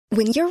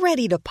When you're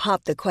ready to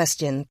pop the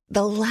question,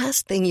 the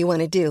last thing you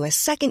want to do is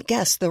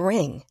second-guess the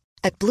ring.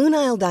 At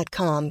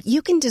BlueNile.com,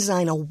 you can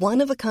design a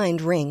one-of-a-kind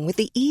ring with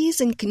the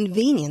ease and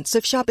convenience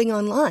of shopping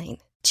online.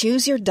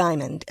 Choose your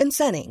diamond and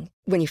setting.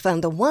 When you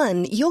find the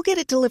one, you'll get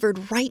it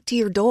delivered right to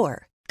your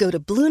door. Go to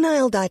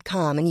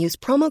BlueNile.com and use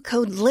promo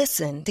code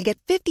LISTEN to get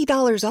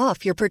 $50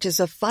 off your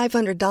purchase of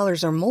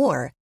 $500 or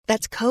more.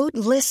 That's code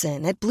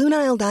LISTEN at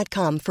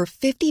BlueNile.com for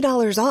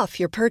 $50 off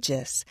your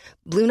purchase.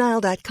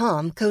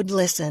 BlueNile.com, code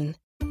LISTEN.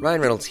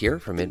 Ryan Reynolds here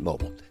from Mint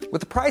Mobile. With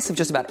the price of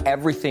just about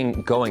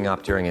everything going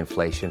up during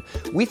inflation,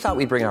 we thought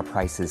we'd bring our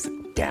prices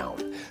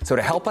down. So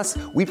to help us,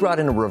 we brought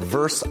in a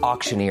reverse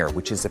auctioneer,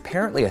 which is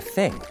apparently a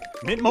thing.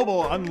 Mint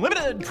Mobile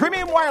Unlimited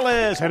Premium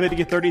Wireless. How to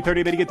get 30,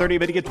 30, bit to get 30,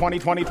 bit to get 20,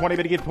 20, 20,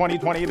 bit to get 20,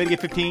 20, bit to get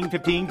 15,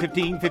 15,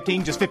 15,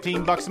 15, just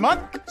 $15 a month?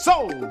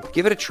 Sold!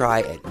 Give it a try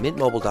at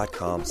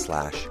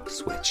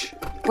mintmobile.com/switch.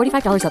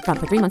 $45 up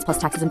front for 3 months plus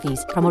taxes and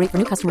fees. Promo rate for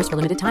new customers for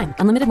limited time.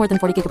 Unlimited more than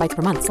 40 gigabytes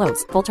per month.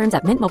 Slows full terms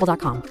at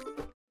mintmobile.com.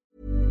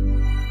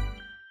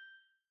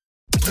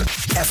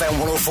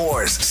 FM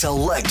 104's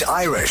Select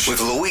Irish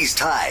with Louise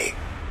Ty.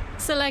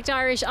 Select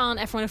Irish on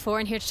F104,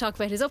 and here to talk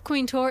about his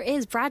upcoming tour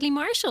is Bradley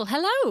Marshall.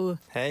 Hello.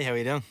 Hey, how are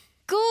you doing?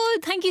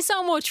 Good. Thank you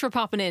so much for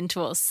popping in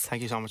to us.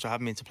 Thank you so much for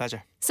having me. It's a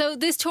pleasure. So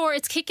this tour,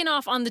 it's kicking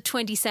off on the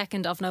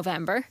 22nd of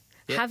November.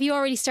 Yeah. Have you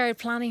already started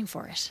planning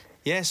for it?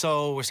 Yeah,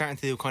 so we're starting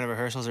to do kind of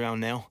rehearsals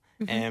around now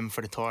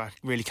for the tour.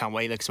 Really can't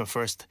wait. Like, it's my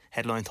first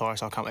headline tour,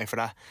 so I can't wait for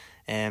that.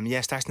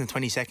 Starts on the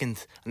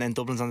 22nd and then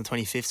Dublin's on the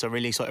 25th, so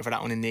really excited for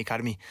that one in the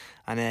Academy.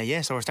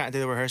 And so we're starting to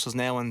do the rehearsals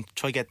now and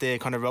try to get the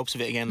kind of ropes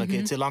of it again. Like,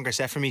 it's a longer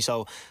set for me,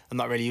 so I'm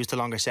not really used to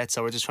longer sets,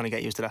 so we're just trying to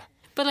get used to that.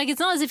 But like, it's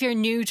not as if you're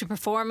new to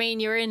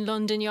performing. You're in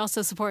London, you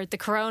also support the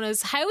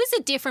Coronas. How is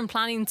it different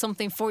planning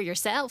something for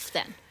yourself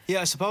then? Yeah,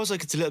 I suppose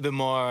like it's a little bit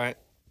more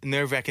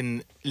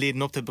nerve-wracking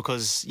leading up to it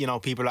because, you know,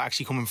 people are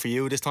actually coming for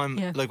you this time,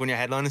 like when you're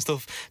headlining and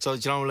stuff. So,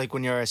 you know, like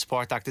when you're a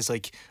support act, it's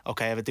like,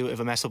 okay, if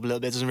I mess up a little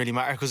bit, it doesn't really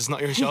matter because it's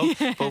not your show.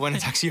 But when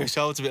it's actually your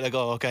show, it's a bit like,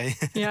 oh, okay.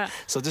 Yeah.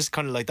 So just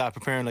kind of like that,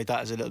 preparing like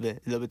that is a little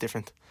bit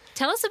different.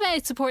 Tell us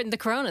about supporting the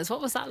Coronas.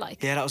 What was that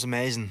like? Yeah, that was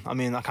amazing. I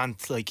mean, I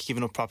can't like give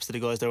enough props to the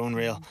guys. They're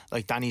unreal.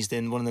 Like, Danny's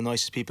been one of the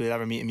nicest people you'll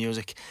ever meet in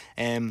music.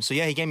 So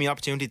yeah, he gave me an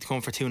opportunity to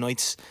come for 2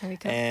 nights. Very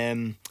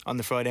cool. On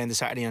the Friday and the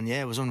Saturday, and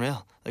yeah, it was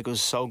unreal. Like, it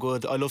was so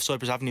good. I love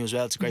Cypress Avenue as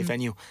well. It's a great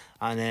venue.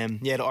 And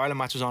the Ireland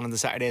match was on the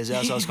Saturday as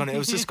well. So it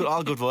was just good,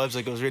 all good vibes.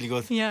 Like, it was really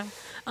good. Yeah.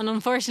 And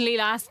unfortunately,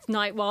 last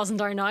night wasn't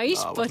our night.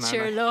 But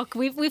sure, look,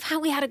 we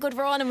had a good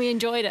run and we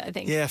enjoyed it, I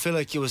think. Yeah, I feel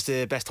like it was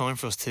the best time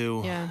for us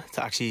to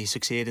actually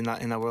succeed in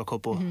that World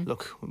Cup. But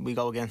look, we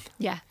go again.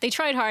 Yeah, they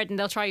tried hard and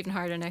they'll try even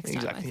harder next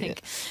time, I think.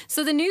 Yeah.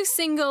 So the new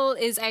single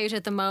is out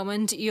at the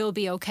moment. You'll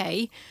Be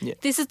Okay. Yeah.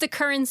 This is the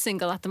current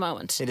single at the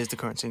moment. It is the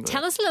current single.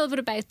 Tell us a little bit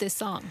about this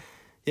song.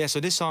 Yeah,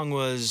 so this song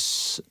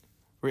was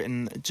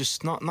written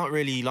just not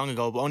really long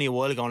ago, but only a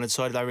while ago, and I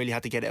decided I really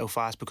had to get it out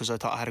fast because I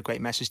thought I had a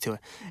great message to it.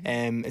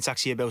 It's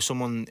actually about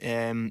someone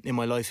in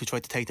my life who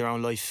tried to take their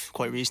own life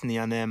quite recently,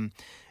 and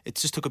it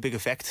just took a big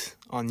effect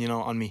on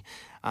me.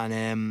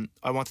 And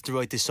I wanted to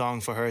write this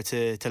song for her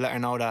to let her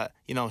know that,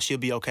 you know, she'll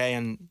be okay,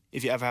 and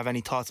if you ever have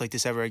any thoughts like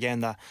this ever again,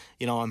 that,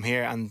 you know, I'm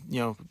here, and, you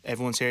know,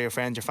 everyone's here, your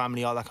friends, your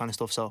family, all that kind of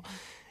stuff. So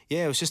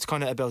yeah, it was just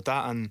kind of about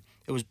that, and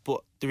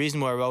but the reason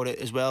why I wrote it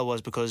as well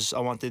was because I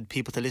wanted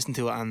people to listen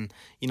to it, and,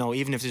 you know,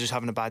 even if they're just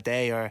having a bad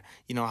day or,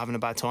 you know, having a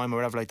bad time or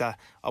whatever like that,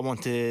 I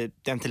wanted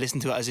them to listen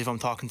to it as if I'm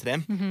talking to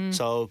them.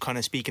 So kind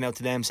of speaking out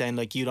to them, saying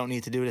like, you don't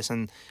need to do this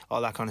and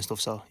all that kind of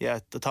stuff. So yeah, I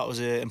thought it was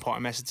an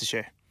important message to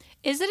share.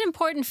 Is it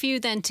important for you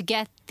then to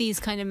get these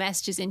kind of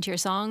messages into your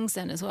songs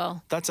then as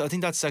well? I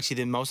think that's actually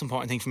the most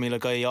important thing for me.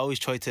 Like, I always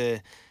try to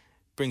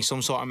bring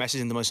some sort of message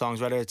into my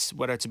songs, whether it's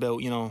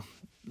about, you know,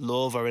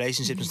 love or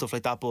relationships and stuff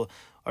like that. But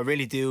I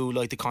really do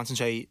like to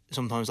concentrate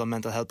sometimes on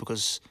mental health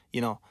because, you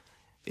know,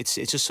 it's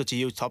just such a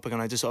huge topic,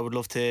 and I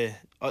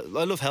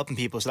love helping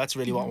people, so that's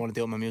really what I want to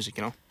do with my music,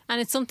 you know. And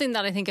it's something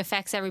that I think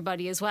affects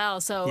everybody as well,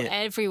 so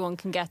everyone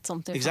can get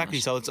something exactly from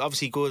it. So it's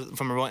obviously good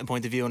from a writing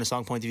point of view and a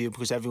song point of view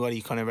because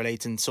everybody kind of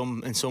relates in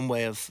some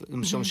way of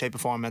some shape or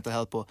form mental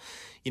health. But,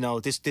 you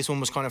know, this one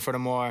was kind of for the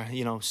more,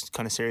 you know,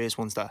 kind of serious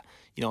ones that,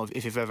 you know,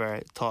 if you've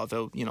ever thought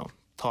about, you know,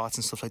 thoughts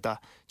and stuff like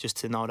that, just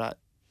to know that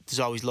there's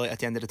always light at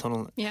the end of the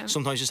tunnel. Yeah.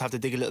 Sometimes you just have to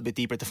dig a little bit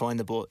deeper to find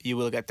it, but you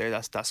will get there.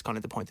 That's kind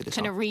of the point of the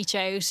song. Kind of reach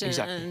out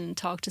and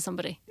talk to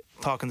somebody.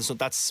 Talking to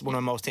that's one of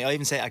the most things. I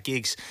even say at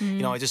gigs, you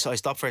know, I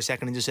stop for a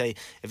second and just say,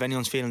 if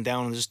anyone's feeling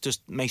down,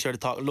 just make sure to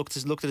talk. Look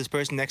to this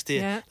person next to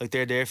you, like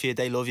they're there for you,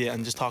 they love you,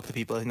 and just talk to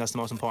people. I think that's the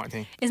most important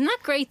thing. Isn't that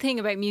great thing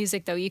about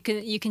music though? You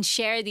can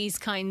share these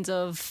kinds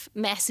of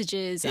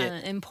messages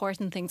and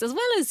important things, as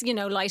well as, you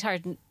know,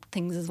 lighthearted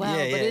things as well.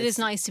 But it is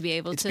nice to be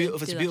able to.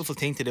 It's a beautiful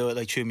thing to do it,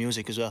 like through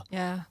music as well.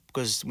 Yeah.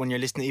 Because when you're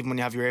listening, even when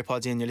you have your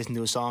AirPods in, you're listening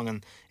to a song,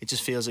 and it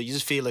just feels like you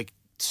just feel like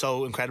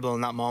so incredible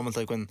in that moment,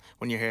 like when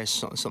you hear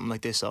something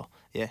like this. So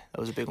yeah, that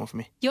was a big one for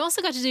me. You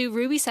also got to do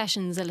Ruby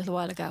sessions a little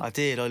while ago. I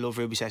did. I love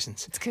Ruby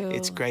sessions. It's cool.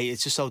 It's great.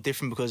 It's just so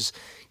different because,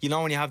 you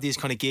know, when you have these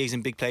kind of gigs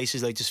in big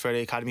places, like just for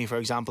the Academy, for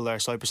example, or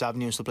Cypress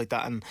Avenue and stuff like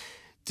that, and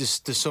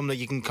there's some that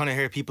you can kind of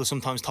hear people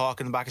sometimes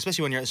talking in the back,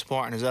 especially when you're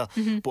supporting as well.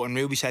 But in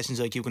Ruby sessions,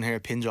 like, you can hear a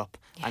pin drop,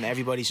 and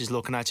everybody's just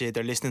looking at you.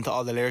 They're listening to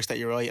all the lyrics that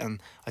you write,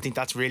 and I think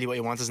that's really what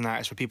you want as an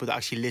artist, for people to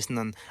actually listen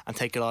and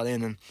take it all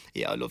in. And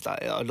I love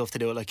that. I'd love to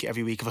do it like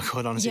every week if I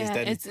could. Honestly,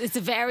 it's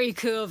a very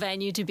cool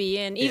venue to be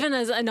in, even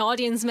as an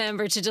audience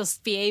member, to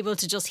just be able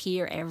to just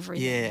hear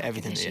everything. Yeah,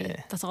 everything.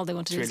 Yeah, that's all they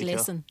want to do really is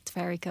listen. Cool. It's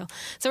very cool.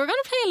 So we're going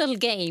to play a little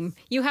game.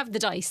 You have the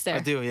dice there. I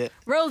do. Yeah.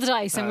 Roll the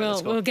dice, and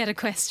we'll get a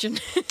question.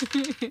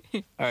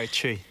 All right,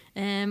 3.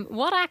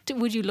 What act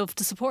would you love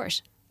to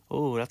support?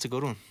 Oh, that's a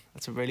good one.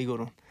 That's a really good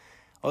one.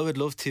 I would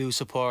love to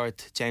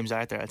support James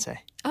Arthur, I'd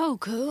say. Oh,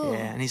 cool.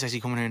 Yeah, and he's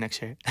actually coming here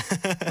next year.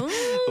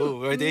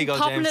 Oh, there you go,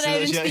 popping James. Popping it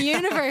out into the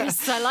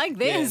universe. I like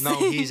this.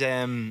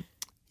 Yeah, no,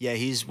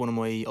 he's one of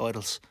my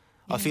idols.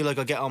 I feel like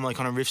I get all my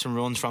kind of riffs and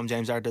runs from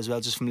James Arthur as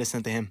well, just from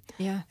listening to him.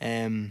 Yeah.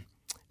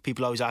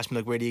 People always ask me,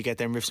 like, where do you get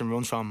them riffs and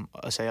runs from?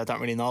 I say I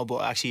don't really know,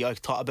 but actually I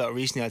thought about it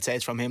recently. I'd say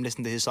it's from him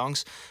listening to his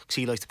songs, because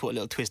he likes to put a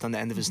little twist on the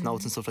end of his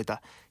notes and stuff like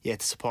that. Yeah,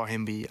 to support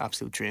him be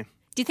absolute dream.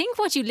 Do you think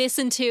what you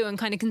listen to and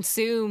kind of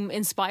consume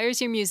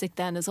inspires your music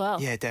then as well?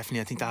 Yeah,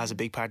 definitely. I think that has a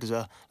big part as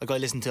well. Like, I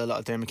listen to a lot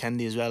of Dermot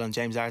Kennedy as well, and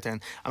James Arthur,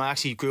 and I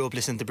actually grew up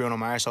listening to Bruno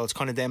Mars, so it's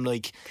kind of them,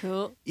 like,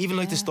 cool. Even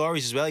like the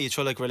stories as well. You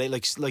try like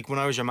relate, like When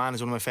I Was Your Man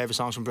is one of my favourite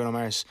songs from Bruno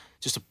Mars.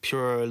 Just a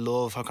pure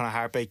love, kind of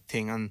heartbreak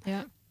thing, and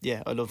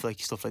yeah, I love like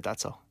stuff like that.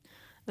 So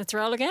let's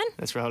roll again.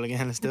 Let's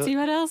do it. See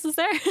what else is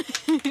there.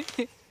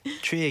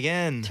 3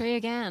 again. 3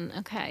 again.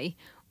 Okay.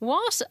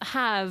 What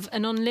have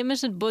an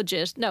unlimited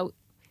budget? No.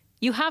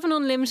 You have an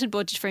unlimited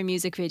budget for a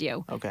music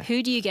video. Okay.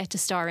 Who do you get to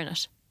star in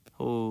it?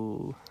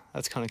 Oh,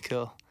 that's kind of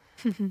cool.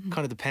 Kind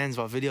of depends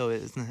what video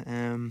it is, isn't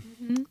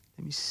it?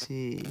 Let me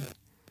see. Do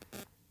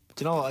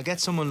you know what? I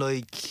get someone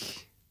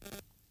like,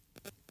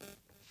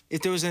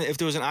 if there was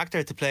an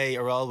actor to play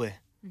a role with,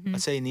 I'd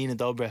say Nina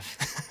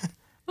Dobrev.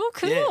 Oh,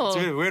 cool. Yeah, it's a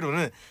really weird one,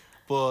 isn't it?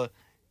 But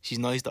she's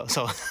nice though,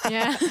 so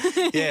yeah.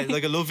 Yeah,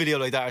 like a love video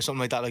like that or something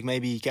like that. Like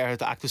maybe get her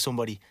to act with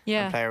somebody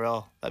and play a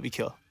role. That'd be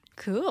cool.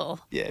 Cool.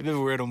 Yeah, a bit of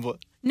a weird one, but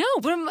no,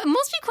 but it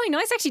must be quite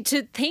nice actually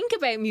to think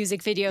about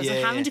music videos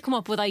and having to come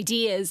up with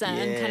ideas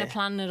and kind of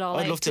planning it all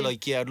out. I'd love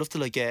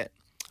to get,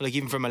 like,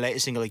 even for my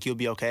latest single, like, You'll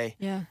Be Okay.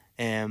 Yeah.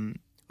 I'd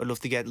love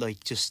to get,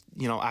 like, just,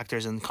 you know,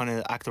 actors and kind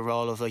of act the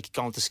role of, like,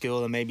 going to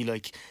school and maybe,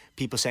 like,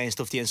 people saying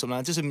stuff to you and something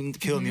like that. Just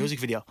a cool music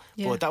video.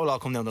 Yeah. But that will all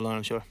come down the line,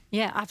 I'm sure.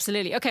 Yeah,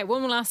 absolutely. Okay,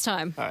 one more last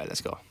time. All right,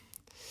 let's go.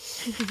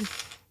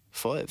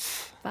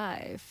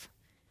 5.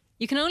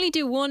 You can only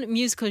do one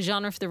musical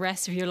genre for the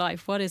rest of your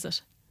life. What is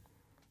it?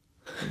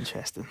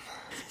 Interesting.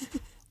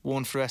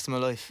 One for the rest of my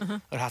life.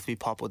 It'd have to be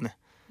pop, wouldn't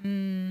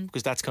it?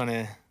 Because that's kind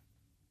of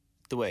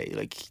the way,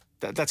 like,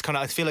 that's kind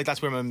of, I feel like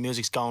that's where my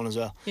music's going as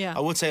well. Yeah. I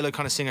would say like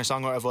kind of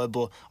singer-songwriter vibe,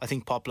 but I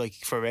think pop, like,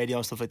 for radio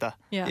and stuff like that.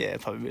 Yeah,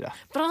 probably that.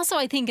 But also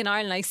I think in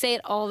Ireland, I say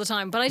it all the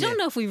time, but I don't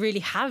know if we really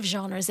have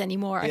genres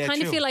anymore. I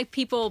kind of feel like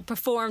people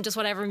perform just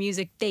whatever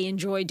music they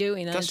enjoy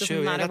doing, and that's it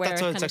doesn't matter where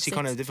that's it it's actually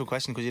kind of a difficult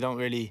question, because you don't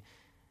really,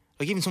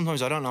 like, even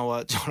sometimes I don't know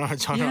what genre I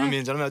mean. Do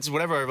you know what I mean? Just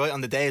whatever I write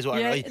on the day is what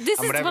I write. This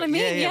is whatever, what I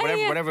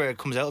mean. Whatever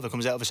comes out of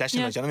a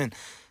session. Like, do you know what I mean?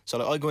 So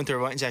like, I go into a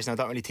writing session, I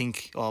don't really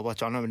think, what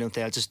genre I'm doing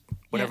today. I just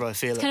whatever I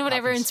feel. It's kind of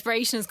whatever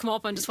inspiration has come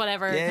up, and just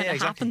whatever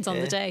happens on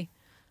the day.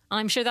 And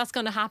I'm sure that's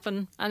going to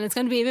happen, and it's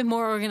going to be a bit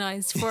more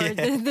organised for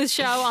the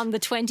show on the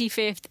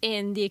 25th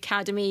in the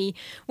Academy.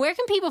 Where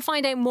can people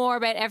find out more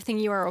about everything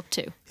you are up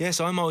to? Yeah,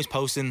 so I'm always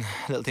posting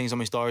little things on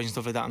my stories and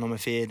stuff like that, and on my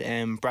feed.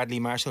 Bradley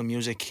Marshall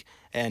Music,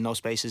 no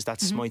spaces.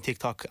 That's my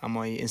TikTok and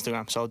my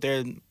Instagram. So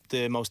they're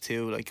the most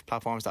two, like,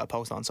 platforms that I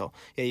post on. So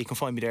yeah, you can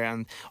find me there,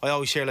 and I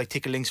always share, like,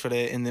 ticket links for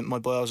my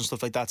bios and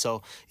stuff like that.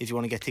 So if you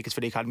want to get tickets for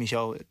the Academy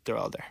show, they're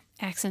all there.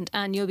 Excellent.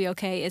 And You'll Be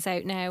Okay is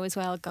out now as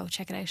well. Go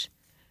check it out.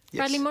 Yes.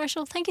 Bradley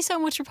Marshall, thank you so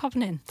much for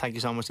popping in. Thank you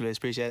so much, Liz.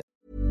 Appreciate it.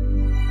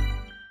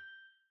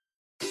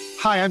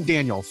 Hi, I'm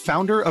Daniel,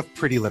 founder of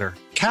Pretty Litter.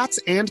 Cats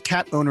and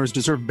cat owners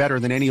deserve better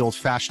than any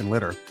old-fashioned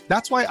litter.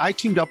 That's why I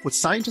teamed up with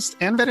scientists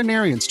and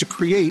veterinarians to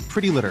create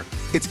Pretty Litter.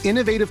 Its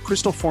innovative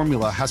crystal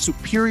formula has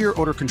superior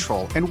odor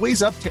control and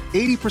weighs up to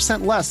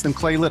 80% less than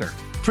clay litter.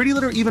 Pretty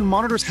Litter even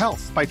monitors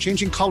health by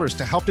changing colors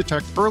to help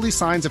detect early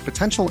signs of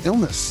potential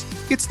illness.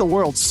 It's the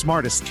world's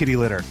smartest kitty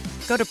litter.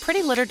 Go to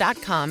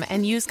prettylitter.com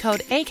and use code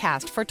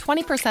ACAST for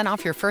 20%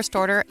 off your first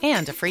order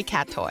and a free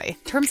cat toy.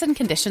 Terms and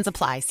conditions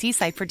apply. See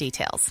site for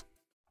details.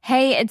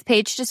 Hey, it's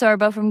Paige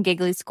DeSorbo from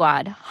Giggly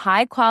Squad.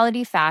 High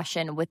quality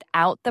fashion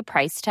without the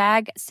price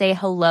tag. Say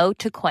hello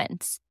to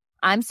Quince.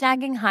 I'm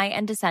snagging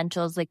high-end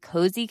essentials like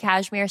cozy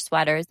cashmere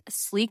sweaters,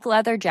 sleek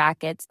leather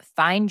jackets,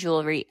 fine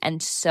jewelry,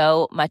 and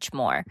so much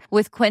more.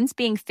 With Quince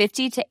being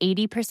 50 to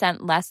 80%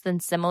 less than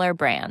similar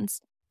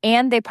brands.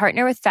 And they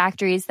partner with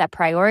factories that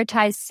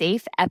prioritize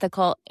safe,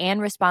 ethical, and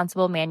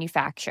responsible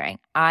manufacturing.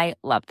 I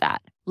love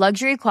that.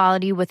 Luxury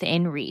quality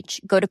within reach.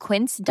 Go to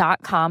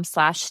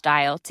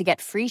quince.com/style to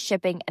get free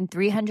shipping and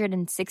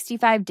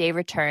 365-day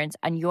returns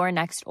on your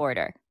next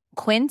order.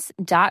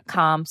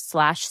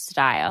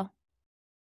 Quince.com/style.